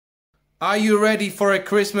Are you ready for a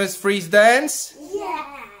Christmas freeze dance? Yeah.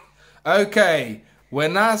 Okay,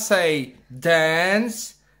 when I say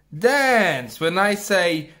dance, dance. When I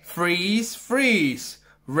say freeze, freeze.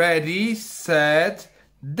 Ready, set,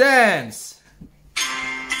 dance.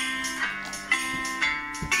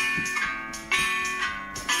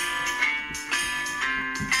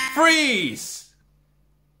 Freeze.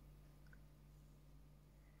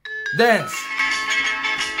 Dance.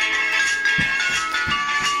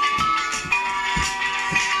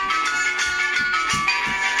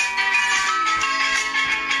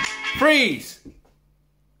 Freeze.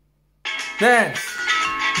 Dance.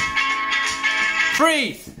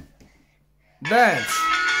 Freeze. Dance.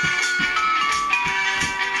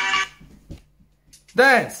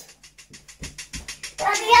 Dance.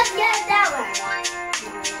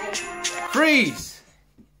 Freeze.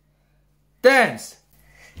 Dance.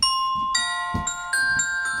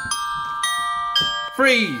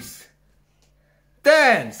 Freeze.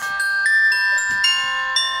 Dance.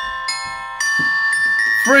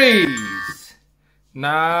 Freeze.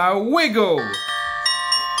 Now wiggle.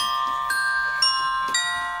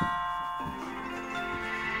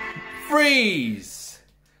 Freeze.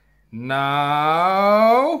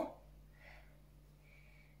 Now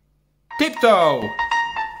tiptoe.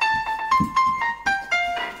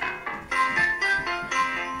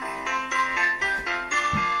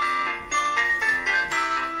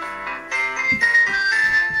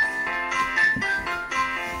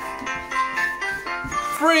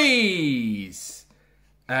 Freeze.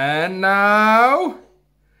 And now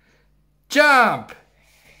jump.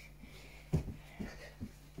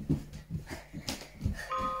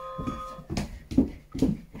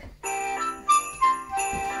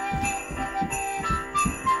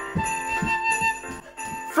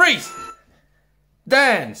 Freeze.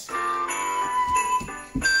 Dance.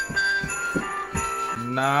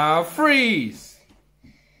 Now freeze.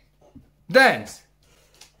 Dance.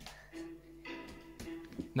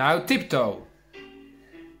 Now tiptoe.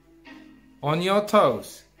 On your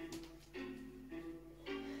toes.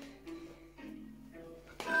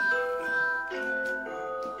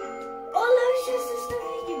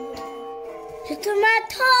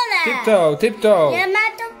 Tiptoe, tiptoe.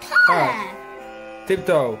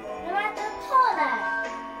 Tiptoe.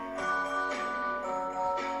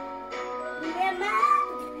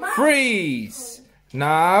 Freeze.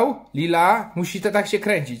 Now, Lila, musi to tak się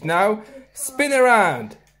kręcić. Now, spin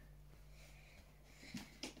around.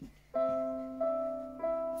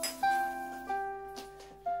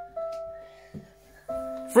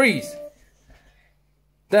 Freeze.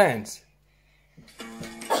 Dance.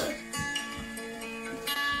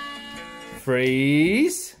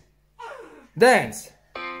 Freeze. Dance.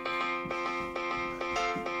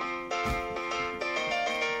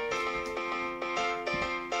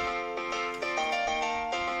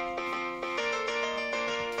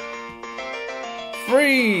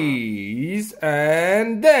 Freeze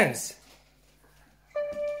and dance.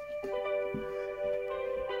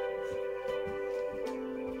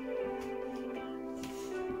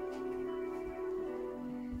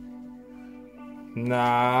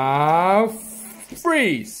 Now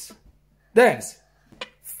freeze. Dance.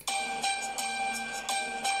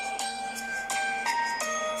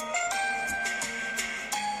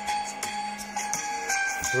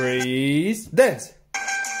 Freeze. Dance.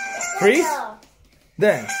 Freeze.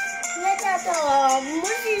 Dance.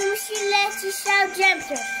 Musi lecieć na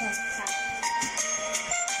dziępę.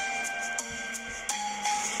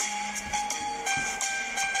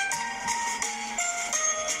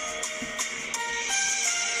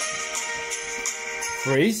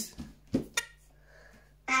 Freeze.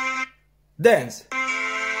 Dance.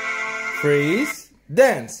 Freeze.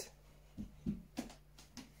 Dance.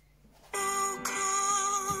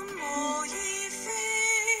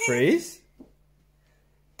 Freeze.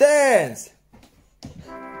 Dance.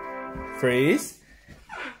 Freeze.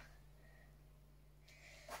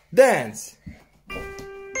 Dance.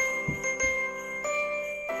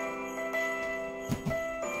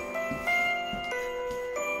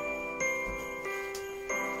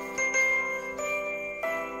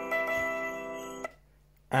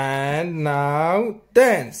 And now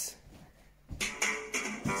dance.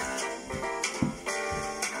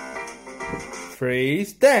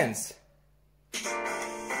 Freeze, dance.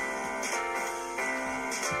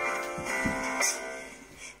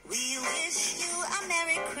 We wish you a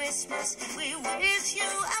Merry Christmas. We wish you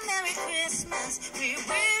a Merry Christmas. We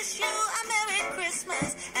wish you a Merry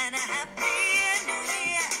Christmas and a Happy New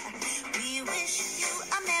Year. We wish you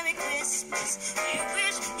a Merry Christmas. We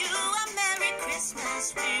wish you a Merry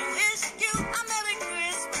Christmas. We wish you a Merry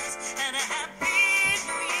Christmas and a Happy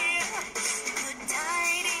New Year.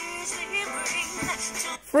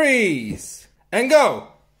 Freeze. And go.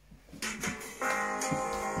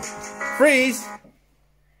 Freeze.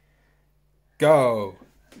 Go.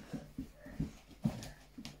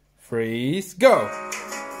 Freeze. Go.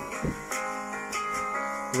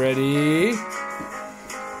 Ready.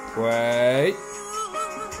 Wait.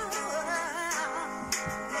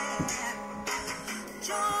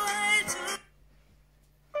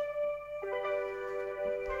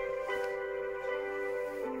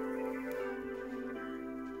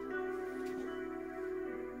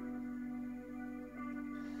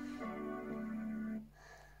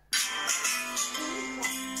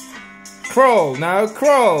 Crawl, now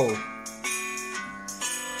crawl.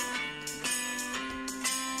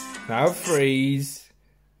 Now freeze.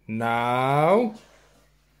 Now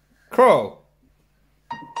crawl.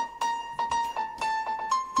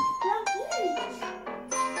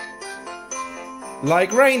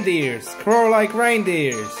 Like reindeers. Crawl like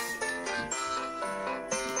reindeers.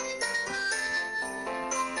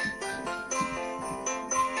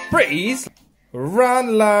 Freeze.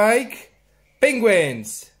 Run like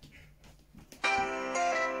penguins.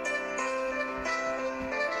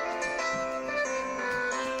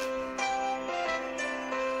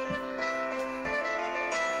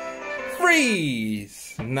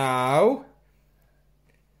 Freeze. Now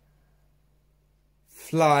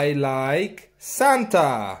fly like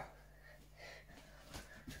Santa.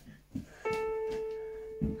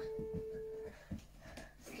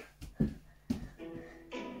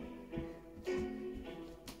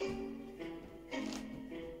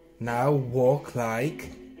 Now walk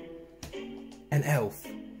like an elf.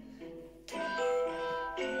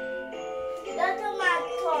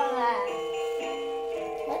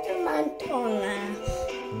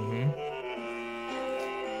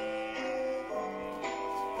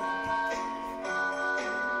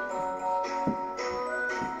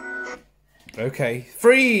 Okay,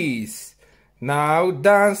 freeze! Now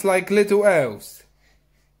dance like little elves.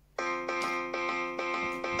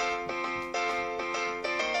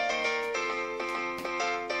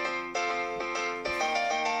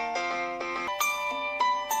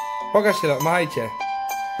 Pokaż się, machajcie.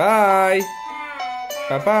 Bye!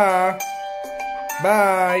 Pa, pa!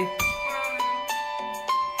 Bye!